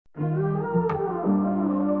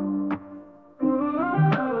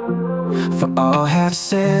For all have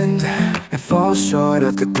sinned and fall short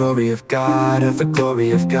of the glory of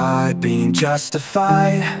God, being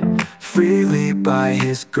justified freely by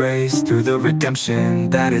His grace through the redemption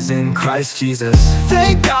that is in Christ Jesus.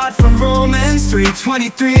 Thank God for Romans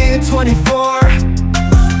 3:23 and 24.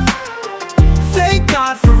 Thank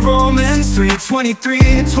God for Romans 3:23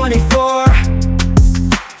 and 24.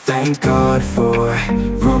 Thank God for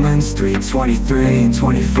Romans 3:23 and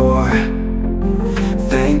 24.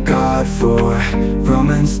 Thank God for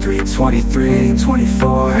Romans 3:23 and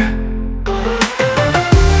 24.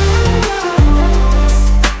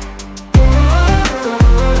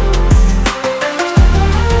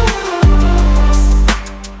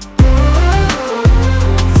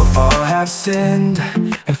 For all have sinned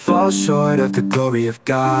and fall short of the glory of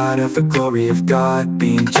God,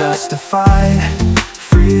 being justified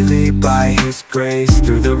freely by His grace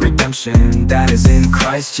through the redemption that is in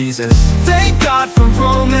Christ Jesus. Thank God for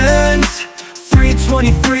Romans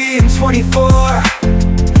 3:23 and 24.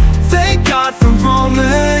 Thank God for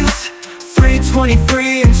Romans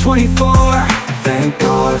 3:23 and 24. Thank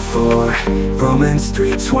God for Romans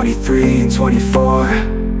 3:23 and 24.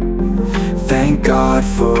 Thank God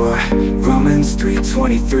for Romans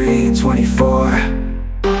 3:23 and 24.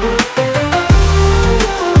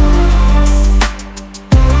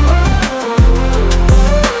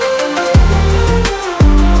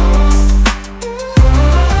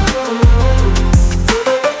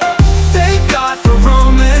 Thank God for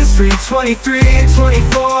Romans 3:23 and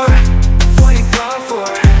 24.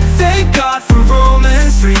 Thank God for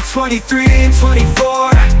Romans 3:23 and 24.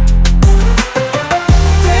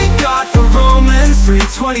 Thank God for Romans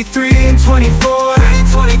 3:23 and 24.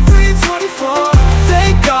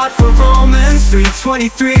 Thank God for Romans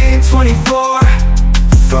 3:23 and 24.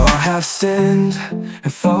 For all have sinned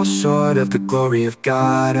and fall short of the glory of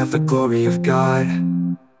God,